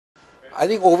I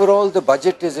think overall the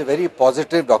budget is a very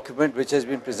positive document which has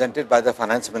been presented by the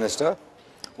Finance Minister.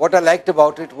 What I liked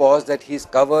about it was that he's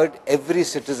covered every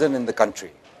citizen in the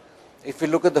country. If you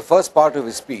look at the first part of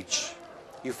his speech,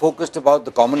 he focused about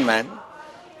the common man.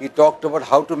 He talked about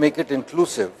how to make it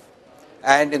inclusive.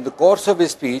 And in the course of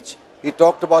his speech, he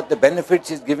talked about the benefits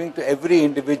he's giving to every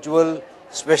individual,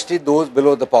 especially those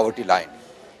below the poverty line.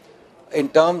 In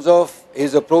terms of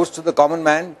his approach to the common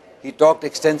man, he talked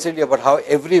extensively about how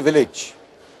every village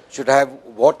should have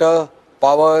water,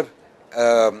 power,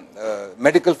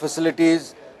 medical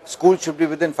facilities, schools should be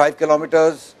within 5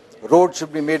 kilometers, roads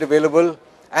should be made available.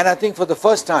 And I think for the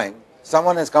first time,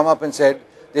 someone has come up and said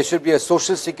there should be a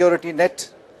social security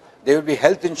net, there will be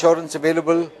health insurance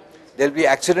available, there will be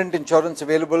accident insurance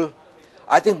available.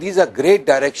 I think these are great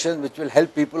directions which will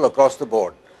help people across the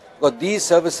board, because these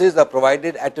services are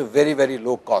provided at a very, very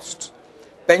low cost.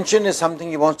 Pension is something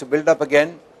he wants to build up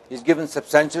again. He's given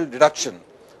substantial deduction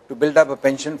to build up a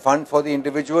pension fund for the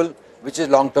individual, which is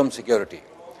long-term security.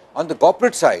 On the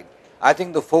corporate side, I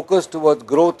think the focus towards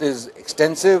growth is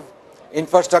extensive.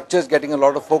 Infrastructure is getting a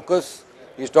lot of focus.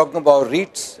 He's talking about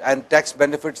REITs and tax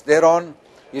benefits thereon.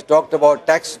 He's talked about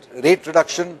tax rate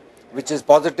reduction, which is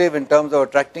positive in terms of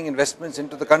attracting investments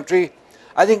into the country.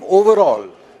 I think overall,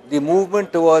 the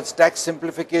movement towards tax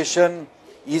simplification,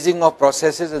 easing of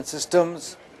processes and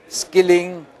systems,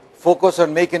 skilling, focus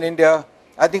on Make in India,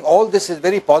 I think all this is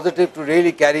very positive to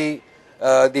really carry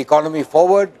the economy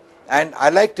forward. And I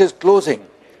liked his closing,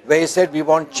 where he said we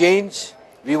want change,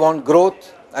 we want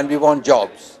growth, and we want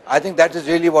jobs. I think that is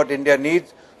really what India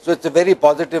needs. So it's a very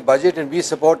positive budget, and we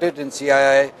support it in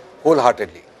CII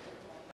wholeheartedly.